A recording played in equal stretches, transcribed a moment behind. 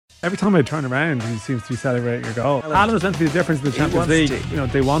Every time I turn around, he seems to be celebrating a goal. Alan is meant to be the difference in the Champions League.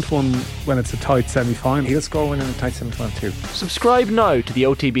 They want one when it's a tight semi-final. He'll score one in a tight semi-final too. Subscribe now to the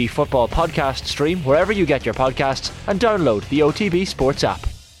OTB Football Podcast stream wherever you get your podcasts and download the OTB Sports app.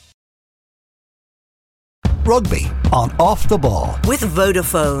 Rugby on Off the Ball. With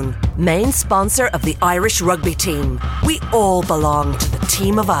Vodafone, main sponsor of the Irish rugby team. We all belong to the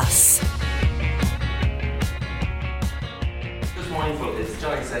team of us. Just mindful, it's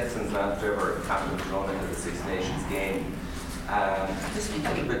Johnny Sexton's last ever captain's run in the Six Nations game. Just speak a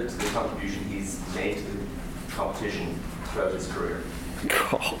little bit to the contribution he's made to the competition throughout his career.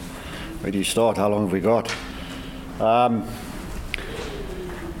 Where do you start? How long have we got?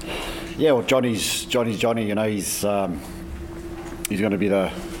 Yeah, well, Johnny's Johnny. You know, he's going to be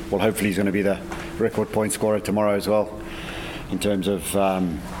hopefully he's going to be the record point scorer tomorrow as well, in terms of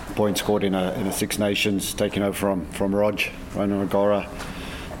points scored in a Six Nations, taking over from Ronan O'Gara.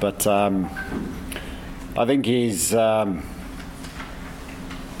 But I think his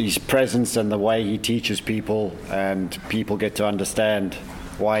presence and the way he teaches people, and people get to understand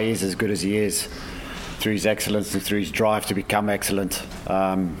why he is as good as he is through his excellence and through his drive to become excellent.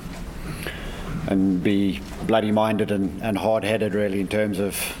 And be bloody-minded and hard-headed, really, in terms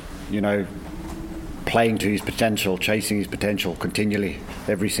of, you know, playing to his potential, chasing his potential continually,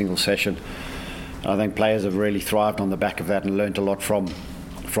 every single session. I think players have really thrived on the back of that and learnt a lot from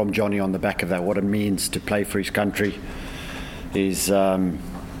Johnny on the back of that. What it means to play for his country is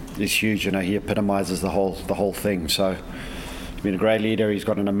huge. You know, he epitomises the whole thing. So he's been a great leader. He's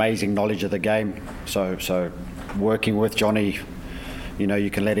got an amazing knowledge of the game. So working with Johnny, you know, you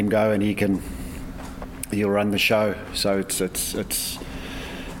can let him go and he'll run the show. So it's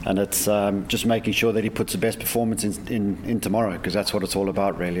just making sure that he puts the best performance in tomorrow, because that's what it's all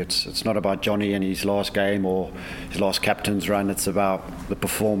about, really. It's not about Johnny and his last game or his last captain's run. It's about the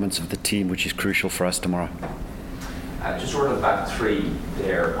performance of the team, which is crucial for us tomorrow. Just sort of back three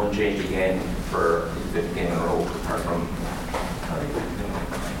there, unchanged again for the fifth game in a row, apart from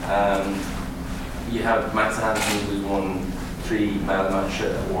you have Max Hansen, who's won 3 Man of the Match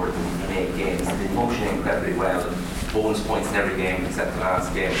awards in 8 games. He's been functioning incredibly well. Bonus points in every game except the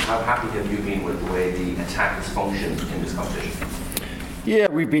last game. How happy have you been with the way the attack has functioned in this competition? Yeah,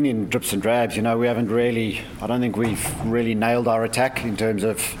 we've been in drips and drabs. You know, I don't think we've really nailed our attack in terms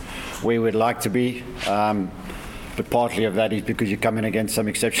of where we'd like to be. But partly of that is because you're coming against some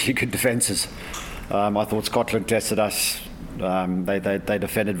exceptionally good defences. I thought Scotland tested us. They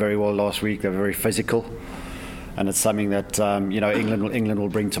defended very well last week. They were very physical. And it's something that England will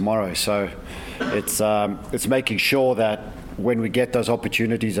bring tomorrow. So it's making sure that when we get those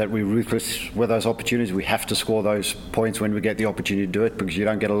opportunities, that we're ruthless with those opportunities. We have to score those points when we get the opportunity to do it, because you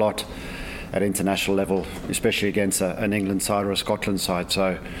don't get a lot at international level, especially against an England side or a Scotland side.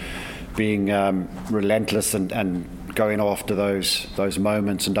 So being relentless and going after those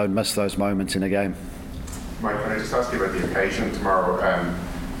moments, and don't miss those moments in a game. Mike, can I just ask you about the occasion tomorrow?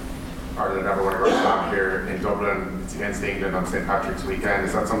 Ireland never won a Grand Slam here in Dublin. It's against England on St Patrick's weekend.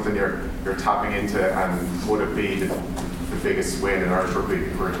 Is that something you're tapping into, and would it be the biggest win in Irish rugby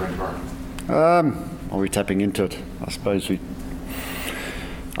for 2024? Are we tapping into it? I suppose it's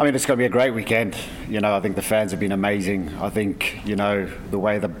going to be a great weekend. You know, I think the fans have been amazing. I think, you know, the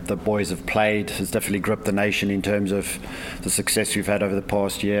way the boys have played has definitely gripped the nation in terms of the success we've had over the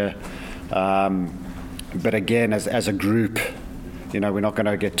past year. But again, as a group, you know, we're not going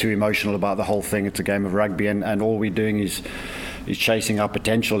to get too emotional about the whole thing. It's a game of rugby, and all we're doing is chasing our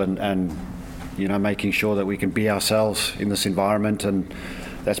potential and you know, making sure that we can be ourselves in this environment. And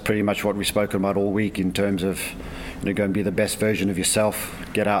that's pretty much what we've spoken about all week, in terms of, you know, go and be the best version of yourself,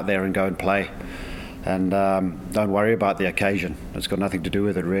 get out there and go and play, and don't worry about the occasion. It's got nothing to do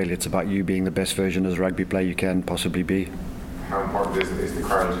with it, really. It's about you being the best version as a rugby player you can possibly be. How important is the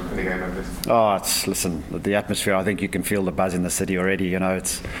crowd in a game like this? Listen, the atmosphere, I think you can feel the buzz in the city already. You know,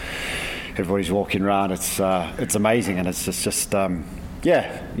 it's everybody's walking around. It's amazing, and it's just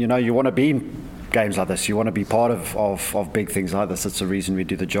you know, you want to be in games like this. You want to be part of big things like this. It's the reason we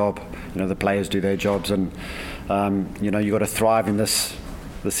do the job. You know, the players do their jobs, and you know, you got to thrive in this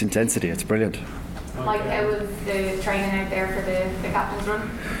intensity. It's brilliant. Mike, how was the training out there for the captain's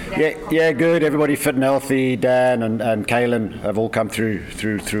run? Yeah, good. Everybody fit and healthy. Dan and Caelan have all come through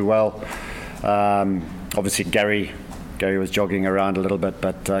well. Obviously, Gary was jogging around a little bit,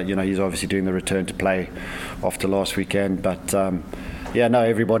 but you know, he's obviously doing the return to play after last weekend. But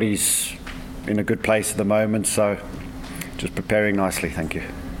everybody's in a good place at the moment, so just preparing nicely. Thank you.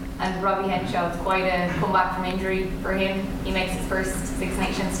 And Robbie Henshaw's quite a comeback from injury for him. He makes his first Six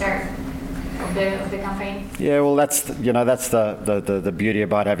Nations start. of the campaign? Yeah, well, that's the beauty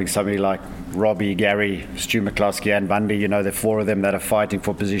about having somebody like Robbie, Gary, Stu McCluskey and Bundy. The four of them that are fighting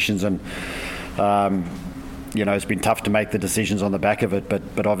for positions, and it's been tough to make the decisions on the back of it,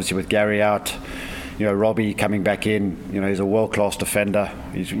 but obviously with Gary out, Robbie coming back in, he's a world-class defender.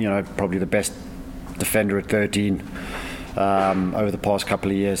 He's probably the best defender at 13 over the past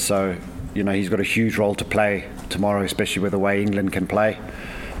couple of years, so he's got a huge role to play tomorrow, especially with the way England can play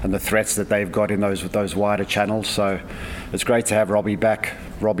and the threats that they've got in those wider channels. So it's great to have Robbie back.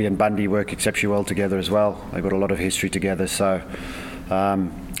 Robbie and Bundy work exceptionally well together as well. They've got a lot of history together, so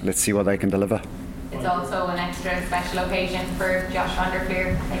let's see what they can deliver. It's also an extra special occasion for Josh van der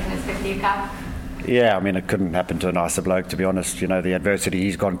Flier taking his 50th cap. Yeah, it couldn't happen to a nicer bloke, to be honest. The adversity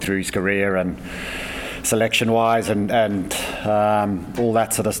he's gone through his career and selection-wise and all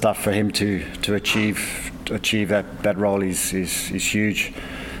that sort of stuff, for him to achieve that role is huge.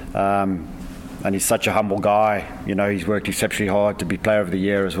 And he's such a humble guy. He's worked exceptionally hard to be Player of the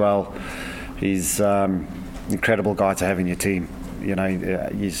Year as well. He's an incredible guy to have in your team. He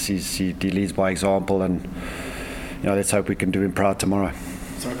leads by example, and let's hope we can do him proud tomorrow.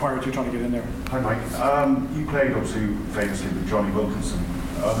 Sorry, Pirate, you're trying to get in there. Hi, Mike. You played obviously famously with Johnny Wilkinson.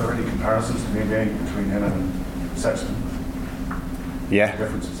 Are there any comparisons to be made between him and Sexton? Yeah.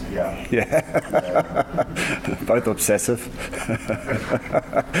 Differences? Yeah. Yeah. Both obsessive.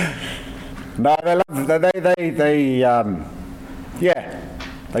 No,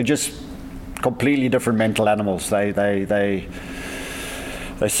 they're just completely different mental animals. They're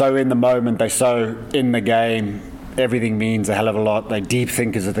so in the moment. They're so in the game. Everything means a hell of a lot. They're deep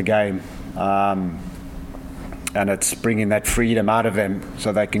thinkers of the game. And it's bringing that freedom out of them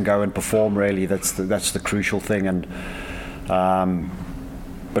so they can go and perform. Really, that's the crucial thing. And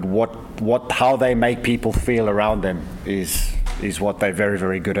but how they make people feel around them is what they're very,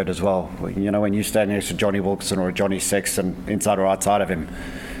 very good at as well. When you stand next to Johnny Wilkinson or Johnny Sexton, inside or outside of him,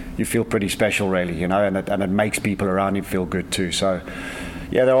 you feel pretty special, really. And it makes people around him feel good too. So,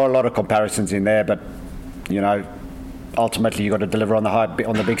 yeah, there are a lot of comparisons in there, but ultimately you got to deliver on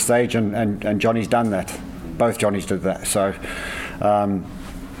the big stage, and Johnny's done that. Both Johnnies did that. So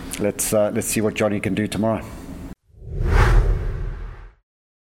let's see what Johnny can do tomorrow.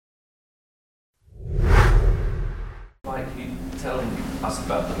 Mike, you telling us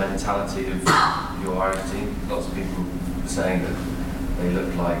about the mentality of your Irish team? Lots of people were saying that they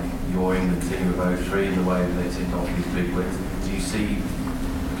look like your England team of 03 in the way that they tick off these big wins. Do you see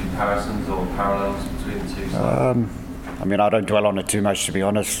comparisons or parallels between the two sides? I don't dwell on it too much, to be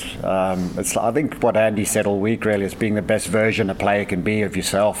honest. I think what Andy said all week, really, is being the best version a player can be of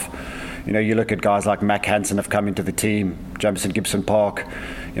yourself. You look at guys like Mac Hansen have come into the team, Jamison Gibson Park.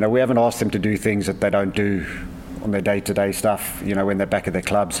 We haven't asked them to do things that they don't do on their day-to-day stuff, when they're back at their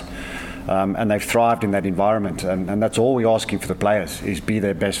clubs. And they've thrived in that environment. And that's all we're asking for the players, is be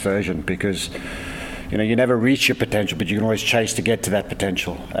their best version, because you never reach your potential, but you can always chase to get to that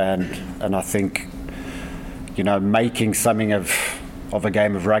potential. And I think making something of a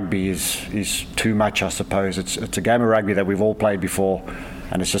game of rugby is too much, I suppose. It's a game of rugby that we've all played before,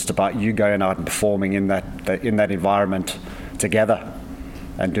 and it's just about you going out and performing in that environment together,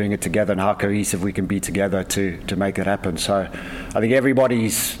 and doing it together, and how cohesive we can be together to make it happen. So I think everybody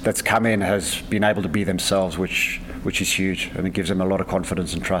that's come in has been able to be themselves, which is huge, and it gives them a lot of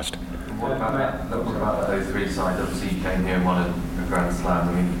confidence and trust. What about that 03 side? Obviously you came here and won a Grand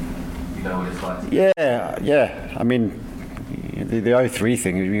Slam. You know what it's like. Yeah. The 03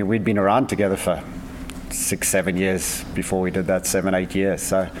 thing, we'd been around together for 6-7 years before we did that, 7-8 years.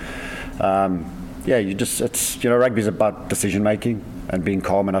 So, rugby's about decision making and being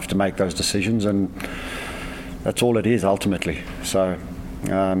calm enough to make those decisions, and that's all it is ultimately. So,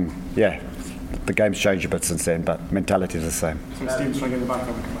 the game's changed a bit since then, but mentality is the same. So Steve's trying to get the back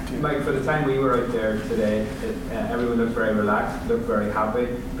of it. Mike, for the time we were out there today, everyone looked very relaxed, looked very happy.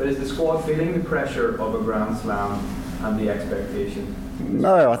 But is the squad feeling the pressure of a Grand Slam and the expectation?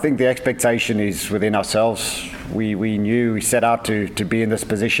 No, I think the expectation is within ourselves. We knew, we set out to be in this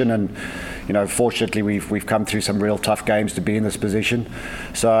position, and fortunately we've come through some real tough games to be in this position.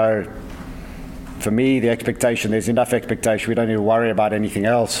 So for me, the expectation, there's enough expectation. We don't need to worry about anything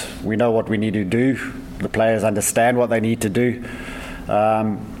else. We know what we need to do. The players understand what they need to do.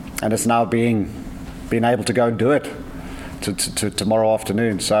 And it's now being able to go and do it to tomorrow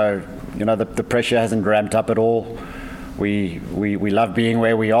afternoon. So, the pressure hasn't ramped up at all. We love being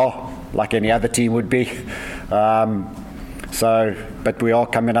where we are, like any other team would be. But we are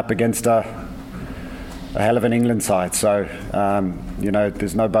coming up against a hell of an England side. So,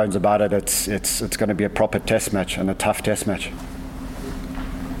 there's no bones about it. It's going to be a proper test match, and a tough test match.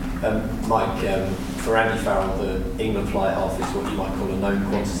 Mike, for Andy Farrell, the England fly half is what you might call a known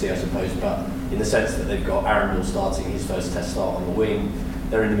quantity, I suppose, but in the sense that they've got Arundel starting his first test start on the wing,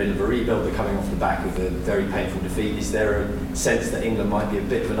 they're in the middle of a rebuild, they're coming off the back of a very painful defeat. Is there a sense that England might be a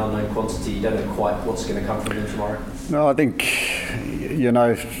bit of an unknown quantity? You don't know quite what's going to come from them tomorrow? No, I think,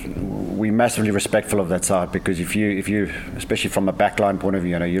 we're massively respectful of that side, because if you, especially from a backline point of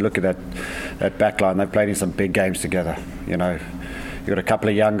view, you look at that backline, they've played in some big games together. You've got a couple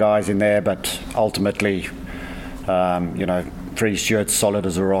of young guys in there, but ultimately, Freddie Stewart's solid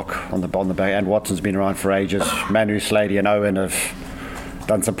as a rock on the back, and Watson's been around for ages. Manu, Slady and Owen have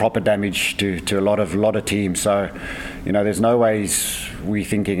done some proper damage to a lot of teams. So, there's no ways we're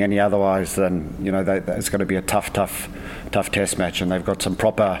thinking any otherwise than that it's going to be a tough test match, and they've got some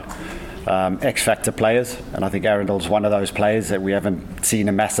proper X factor players, and I think Arundel's one of those players that we haven't seen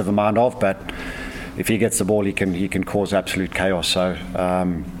a massive amount of, but if he gets the ball, he can cause absolute chaos. So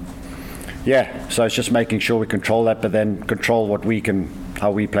so it's just making sure we control that, but then control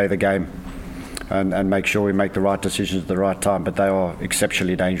how we play the game. And make sure we make the right decisions at the right time. But they are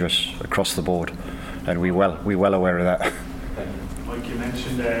exceptionally dangerous across the board, and we're well aware of that. Mike, you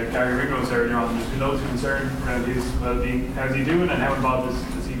mentioned Gary Ringrose earlier on. There's been loads of concern around his well-being. How's he doing, and how involved is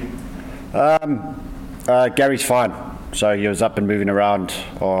this evening? Gary's fine. So he was up and moving around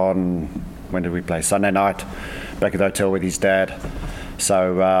on, when did we play? Sunday night, back at the hotel with his dad.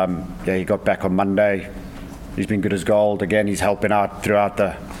 So he got back on Monday. He's been good as gold. Again, he's helping out throughout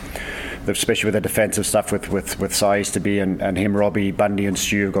especially with the defensive stuff with Sai to be and him, Robbie, Bundy and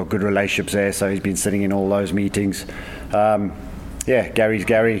Stu have got good relationships there, so he's been sitting in all those meetings. Gary's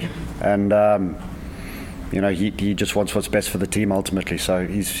Gary, and he just wants what's best for the team ultimately, so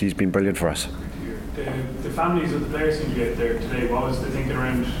he's been brilliant for us. The families of the players seem to get there today. What was the thinking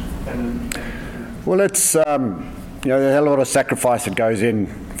around? Well, it's there's a lot of sacrifice that goes in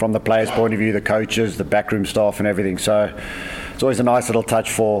from the players' point of view, the coaches, the backroom staff and everything, so it's always a nice little touch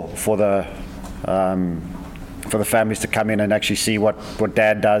for the families to come in and actually see what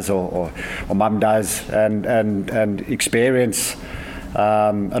dad does or mum does and experience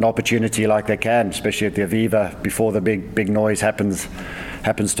an opportunity like they can, especially at the Aviva before the big noise happens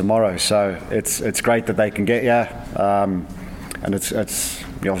tomorrow. So it's great that they can get here, and it's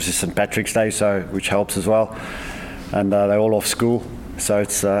obviously St Patrick's Day, so which helps as well, and they're all off school. So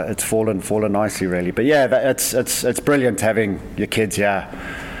it's fallen nicely, really. But it's brilliant having your kids here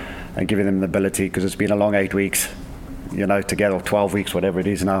and giving them the ability, because it's been a long 8 weeks, together, or 12 weeks, whatever it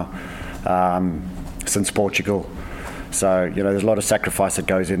is now, since Portugal. So there's a lot of sacrifice that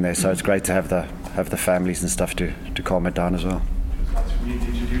goes in there. So it's great to have the families and stuff to calm it down as well.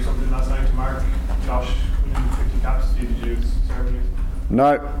 Did you do something last night to Mark, Josh, 50 caps? Did you do ceremonies?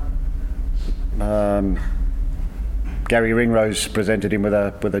 No. Gary Ringrose presented him with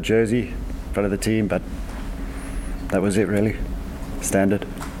a jersey in front of the team, but that was it really. Standard.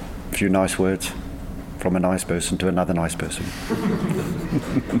 A few nice words from a nice person to another nice person.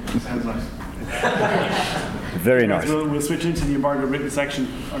 Sounds nice. Very nice. We'll switch into the embargo written section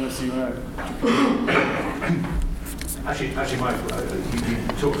unless you Actually, Mike, you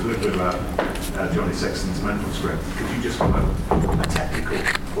talked a little bit about Johnny Sexton's mental strength. Could you just, from a technical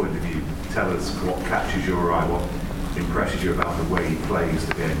point of view, tell us what catches your eye, what impresses you about the way he plays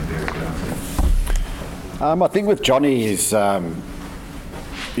the game with Derek Downey? I think with Johnny he's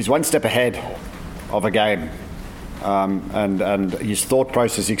one step ahead of a game, and his thought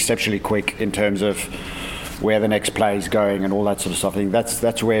process is exceptionally quick in terms of where the next play is going and all that sort of stuff. I think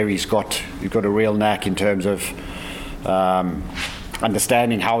that's where he's got a real knack in terms of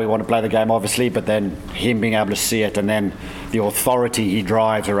understanding how we want to play the game, obviously, but then him being able to see it, and then the authority he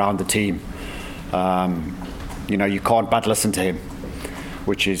drives around the team. You can't but listen to him,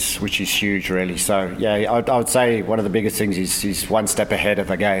 which is huge, really. So I would say one of the biggest things is he's one step ahead of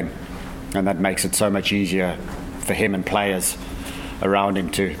the game, and that makes it so much easier for him and players around him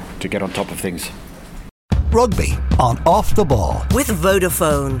to get on top of things. Rugby on Off the Ball. With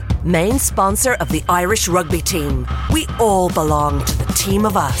Vodafone, main sponsor of the Irish rugby team. We all belong to the team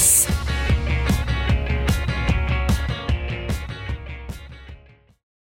of us.